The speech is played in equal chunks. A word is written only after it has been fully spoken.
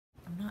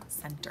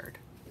centered.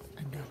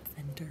 I'm not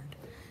centered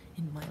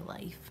in my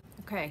life.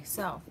 Okay,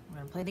 so we're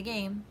gonna play the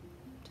game,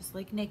 just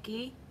like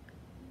Nikki.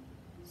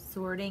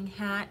 Sorting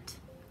hat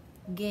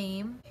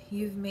game.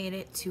 You've made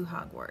it to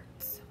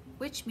Hogwarts,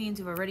 which means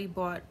you've already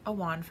bought a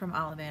wand from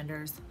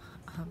Ollivander's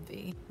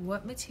Humvee.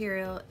 What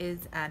material is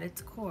at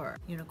its core?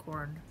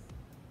 Unicorn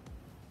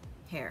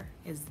hair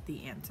is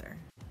the answer.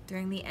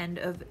 During the end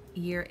of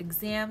year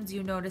exams,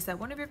 you notice that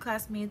one of your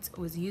classmates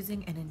was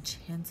using an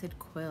enchanted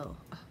quill.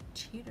 Oh,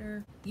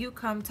 cheater. You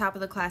come top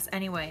of the class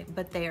anyway,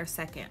 but they are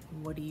second.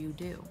 What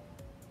do?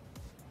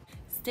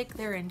 Stick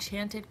their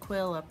enchanted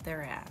quill up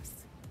their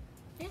ass.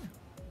 Yeah.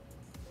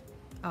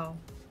 Oh,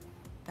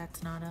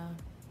 that's not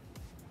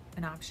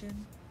an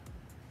option?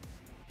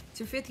 It's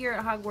your 5th year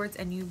at Hogwarts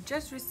and you've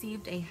just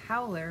received a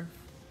howler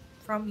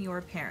from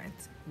your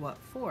parents. What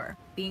for?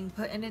 Being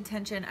put in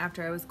detention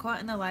after I was caught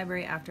in the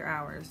library after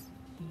hours.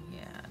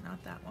 Yeah,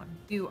 not that one.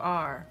 You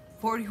are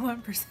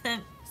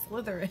 41%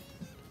 Slytherin.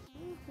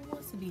 Who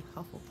wants to be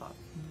Hufflepuff?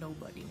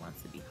 Nobody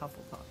wants to be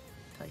Hufflepuff.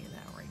 I'll tell you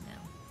that right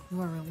now.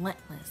 You are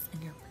relentless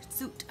in your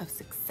pursuit of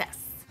success.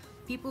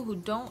 People who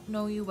don't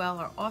know you well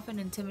are often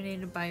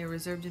intimidated by your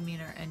reserved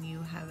demeanor and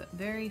you have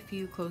very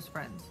few close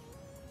friends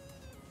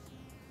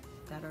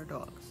that are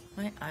dogs.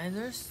 My eyes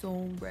are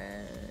so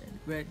red.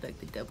 Red like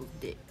the devil's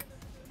dick.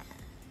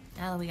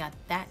 Now that we got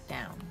that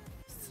down.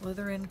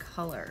 Slytherin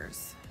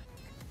colors.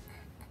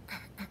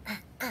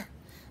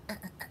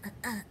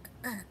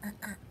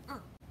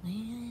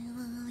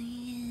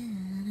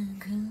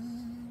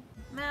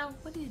 Mal,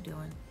 what are you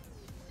doing?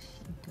 What's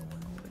she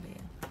doing over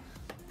there?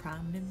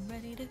 Primed and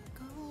ready to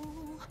go.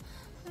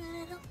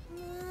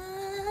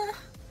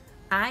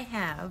 I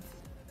have,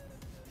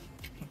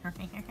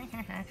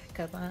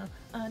 cause I'm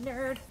a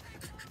nerd,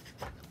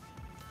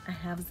 I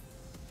have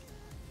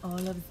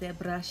all of the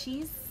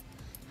brushes.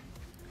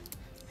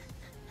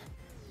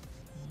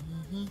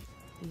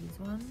 These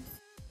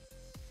ones,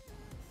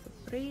 so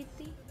pretty.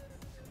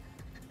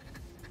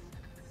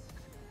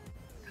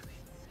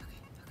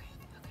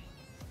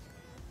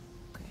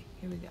 Okay,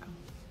 here we go.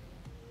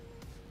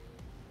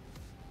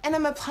 And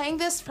I'm applying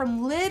this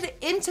from lid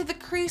into the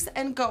crease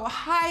and go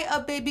high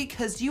up, baby,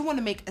 because you want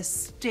to make a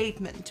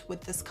statement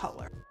with this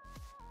color.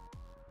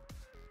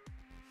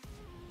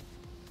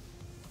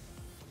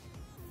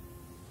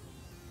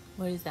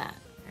 What is that?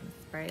 I'm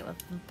spray with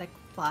some thick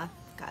fluff,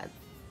 guys.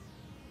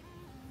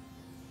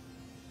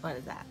 What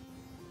is that?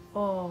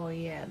 Oh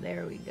yeah,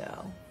 there we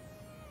go.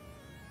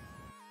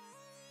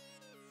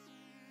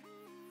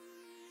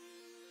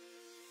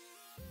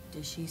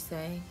 Did she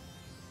say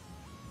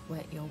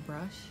wet your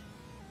brush?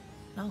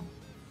 No.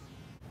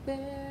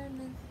 Bare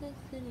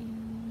necessity.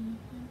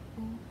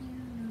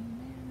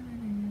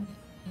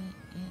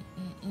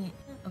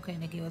 Okay,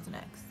 Nikki, what's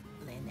next?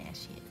 Land that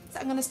shit. So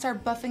I'm gonna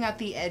start buffing out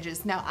the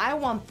edges. Now I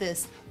want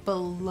this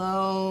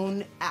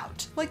blown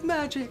out, like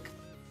magic.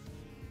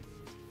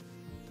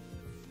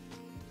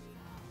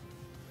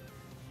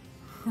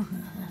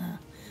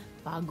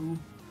 Bagu.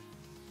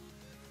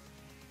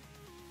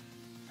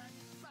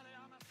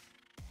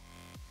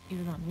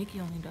 Even though Nikki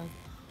only does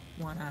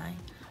one eye,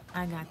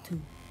 I got two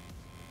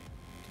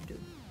to do.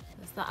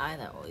 That's the eye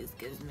that always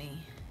gives me.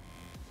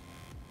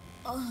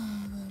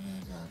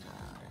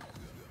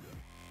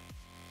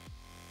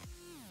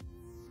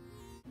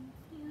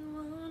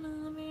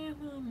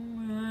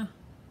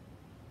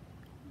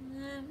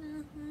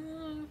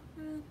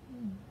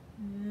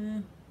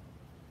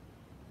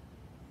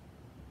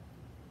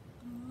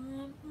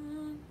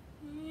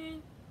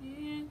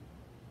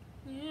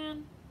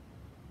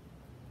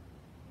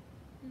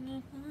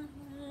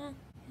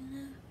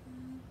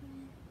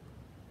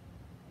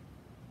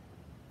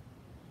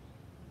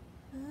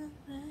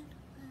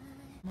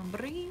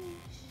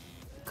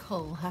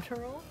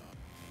 Collateral.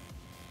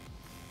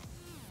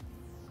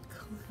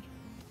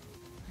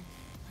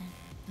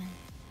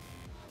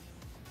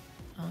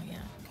 Oh yeah,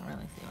 I can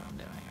really see what I'm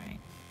doing, right?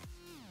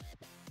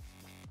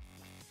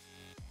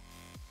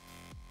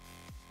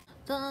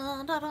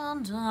 Dun dun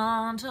dun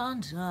dun dun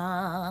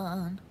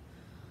dun.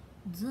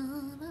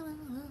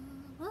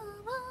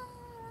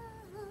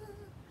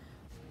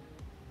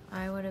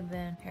 I would have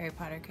been Harry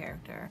Potter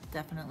character.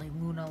 Definitely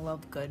Luna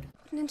Lovegood.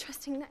 What an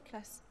interesting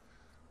necklace.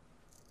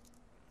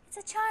 It's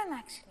a charm,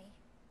 actually.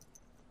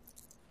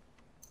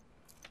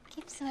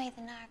 Keeps away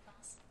the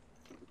narwhals.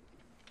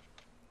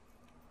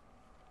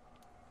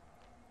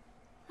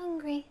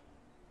 Hungry.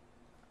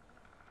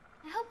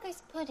 I hope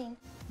there's pudding.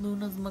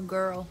 Luna's my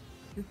girl.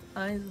 His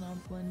eyes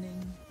not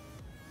blending.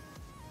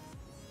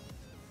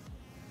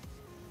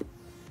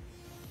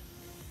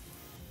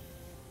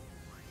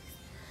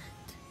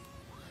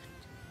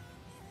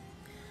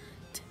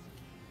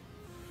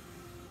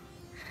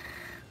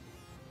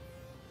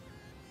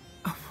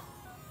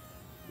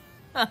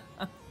 What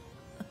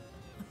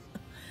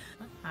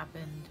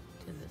happened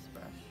to this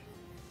brush?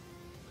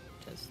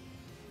 Just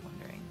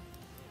wondering.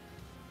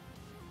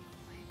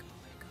 Go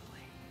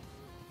away.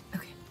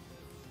 Okay,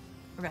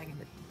 we're back in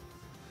business.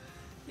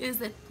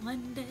 Is it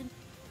blended?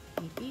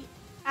 Beep beep.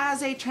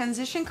 As a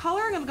transition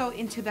color, I'm gonna go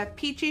into that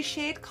peachy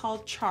shade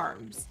called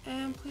Charms.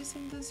 And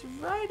placing this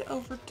right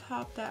over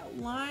top that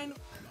line.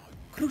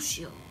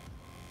 Crucial.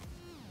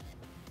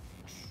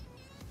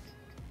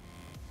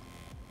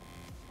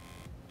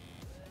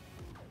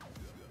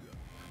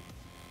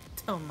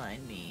 Don't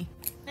mind me.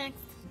 Next,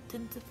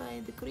 intensify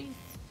the crease.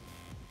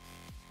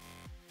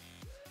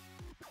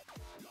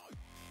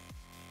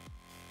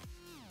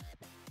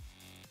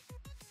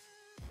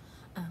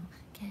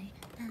 Okay.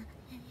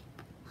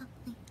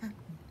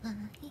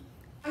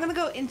 I'm gonna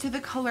go into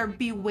the color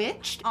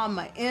Bewitched on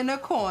my inner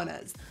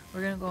corners.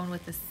 We're gonna go in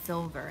with the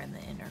silver in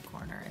the inner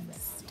corner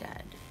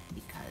instead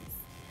because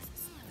it's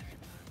a slithery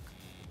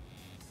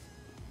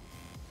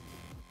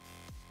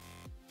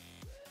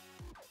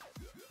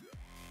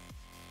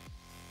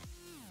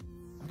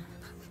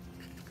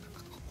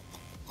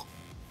look.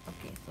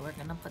 Okay, so we're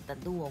gonna put the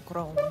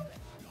duochrome.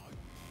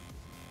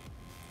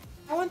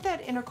 I want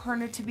that inner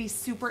corner to be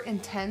super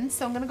intense,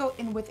 so I'm gonna go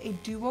in with a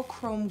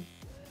duochrome.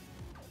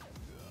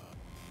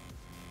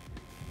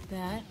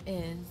 That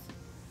is...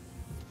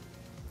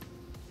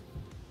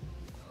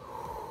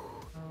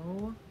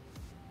 Oh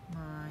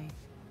my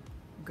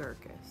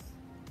gurkus.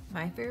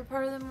 My favorite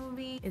part of the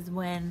movie is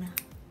when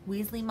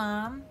Weasley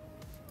mom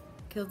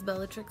kills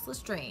Bellatrix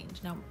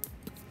Lestrange. Now,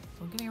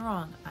 don't get me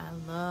wrong, I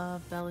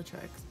love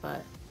Bellatrix,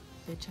 but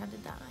bitch had to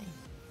die.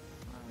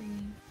 Sorry.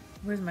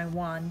 Where's my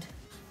wand?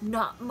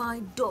 Not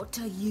my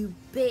daughter, you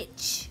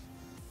bitch.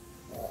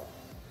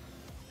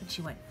 And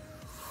she went.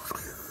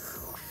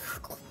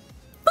 Boom!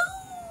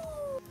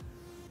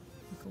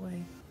 Look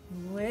away.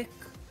 Wick.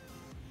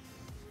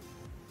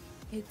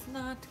 It's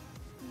not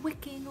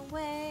wicking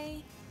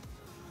away.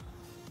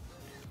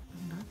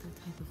 I'm not that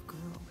type of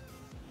girl.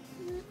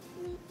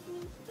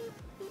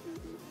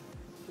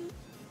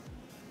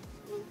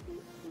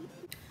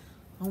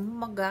 Oh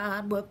my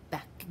God, we're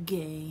back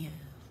again.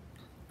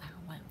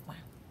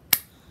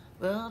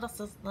 Well, this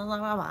is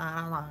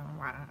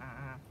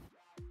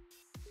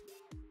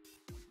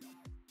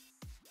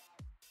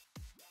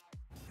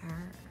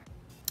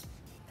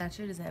that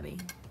shit is heavy.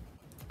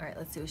 All right,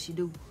 let's see what she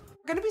do.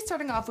 We're gonna be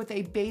starting off with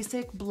a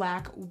basic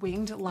black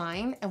winged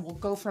line, and we'll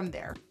go from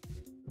there.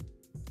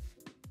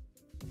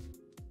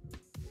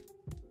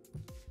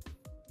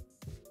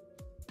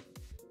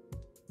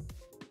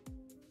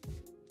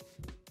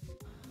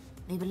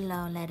 Leave it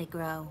alone, let it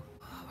grow.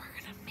 Oh,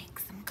 we're gonna make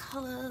some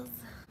colors.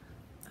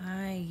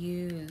 I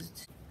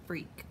used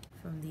Freak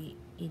from the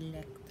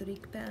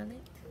Electric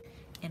palette,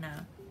 and I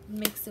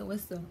mixed it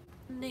with some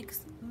NYX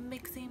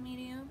mixing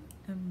medium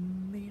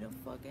and made a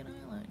fucking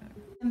eyeliner.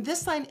 And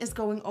this line is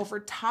going over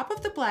top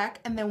of the black,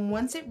 and then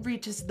once it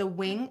reaches the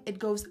wing, it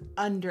goes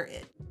under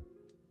it.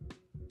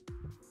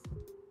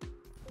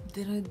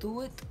 Did I do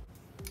it?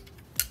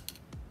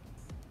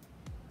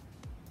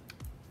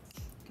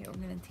 Okay, we're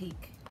gonna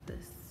take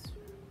this.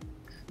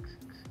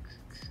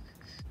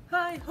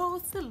 Hi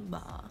ho,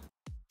 Silva.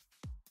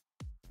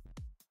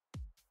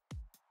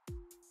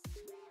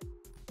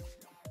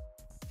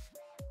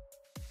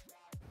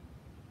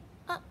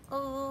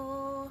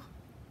 Uh-oh.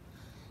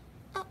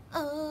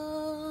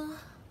 Uh-oh.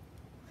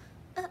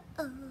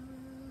 Uh-oh.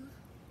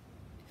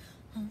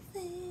 I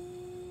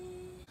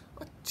see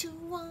what you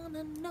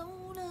wanna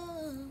know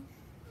now.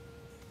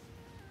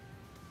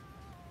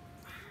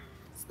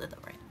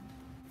 Slytherin.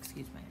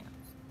 Excuse my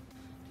nails.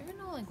 Do you ever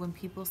know, like, when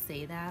people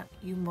say that,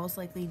 you most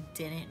likely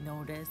didn't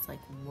notice,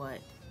 like,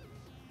 what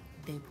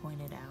they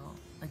pointed out?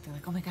 Like, they're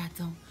like, oh my God,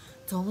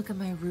 don't look at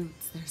my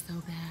roots. They're so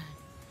bad.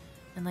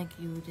 And like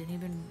you didn't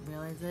even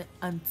realize it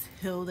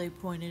until they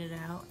pointed it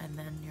out, and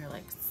then you're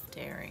like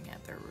staring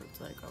at their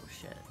roots like, oh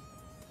shit.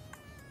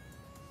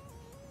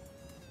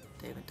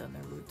 They haven't done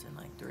their roots in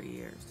like 3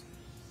 years.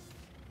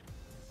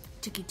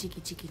 Chicky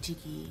chicky chicky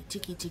chicky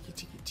chicky chicky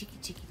chicky chicky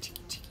chicky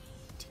chicky chicky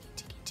chicky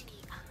chicky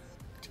chicky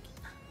chicky.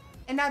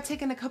 And now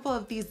taking a couple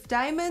of these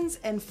diamonds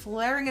and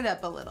flaring it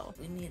up a little.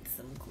 We need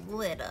some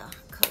glitter,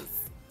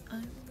 cause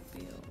I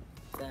feel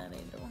that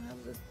I don't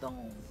have the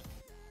stones.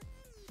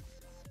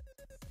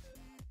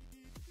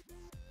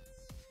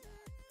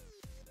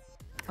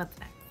 What's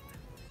next?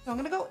 So I'm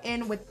gonna go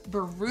in with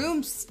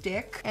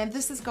Broomstick, and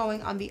this is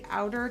going on the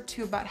outer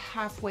to about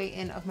halfway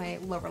in of my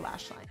lower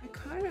lash line. I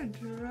kind of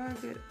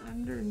drag it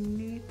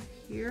underneath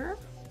here.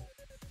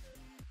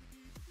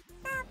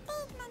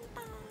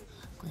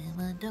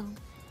 Grandma don't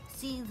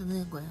see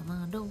the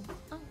grandma don't.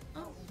 Oh,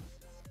 oh.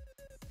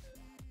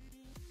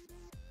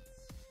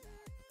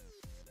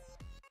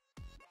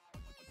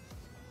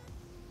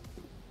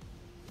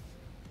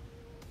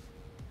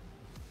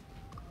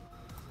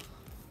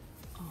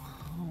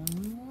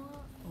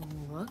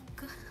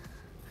 Look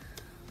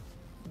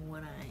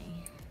what I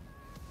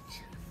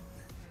just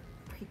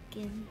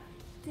freaking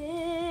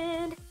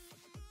did.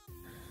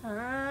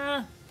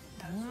 Oh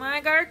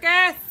my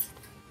carcass!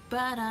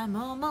 But I'm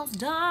almost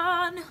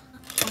done.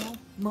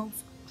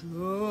 Almost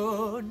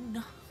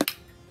done.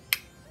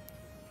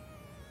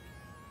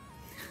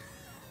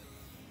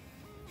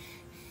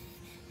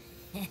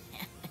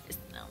 There's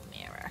no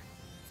mirror.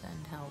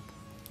 Send help.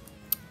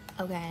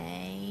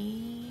 Okay.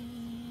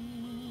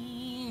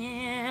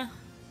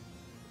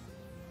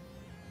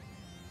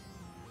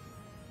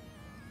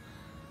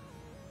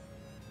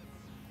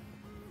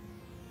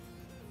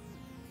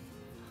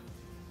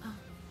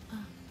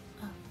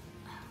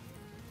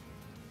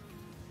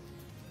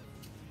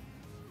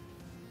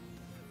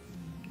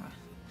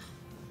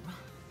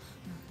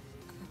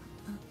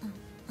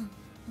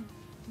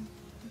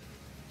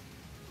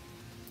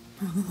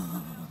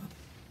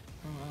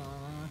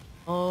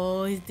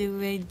 Oh, it's the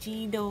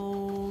Reggie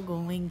dog. Oh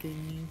my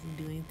goodness, I'm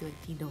doing the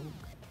Reggie dog.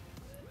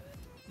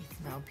 You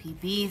smell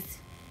pee-pees.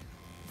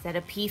 Is that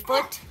a pea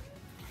foot?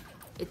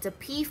 It's a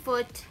pea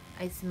foot.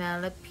 I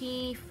smell a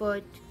pea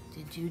foot.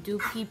 Did you do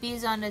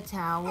pee-pees on the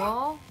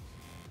towel?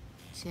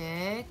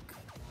 Check.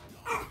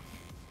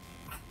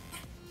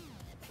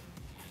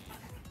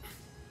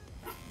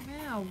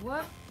 Now,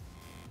 what?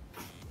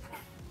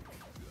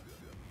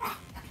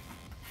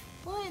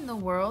 What in the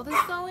world is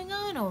going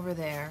on over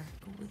there?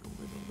 Wiggle,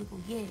 wiggle, wiggle.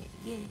 Yeah,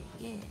 yeah,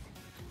 yeah.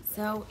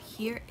 So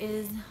here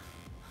is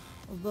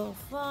the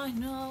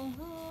final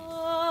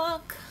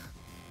look.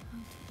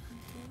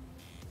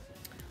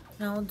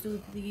 Now I'll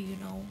do the, you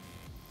know,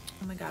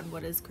 oh my God,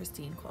 what does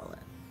Christine call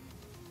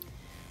it?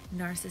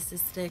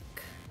 Narcissistic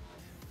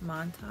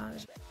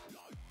montage.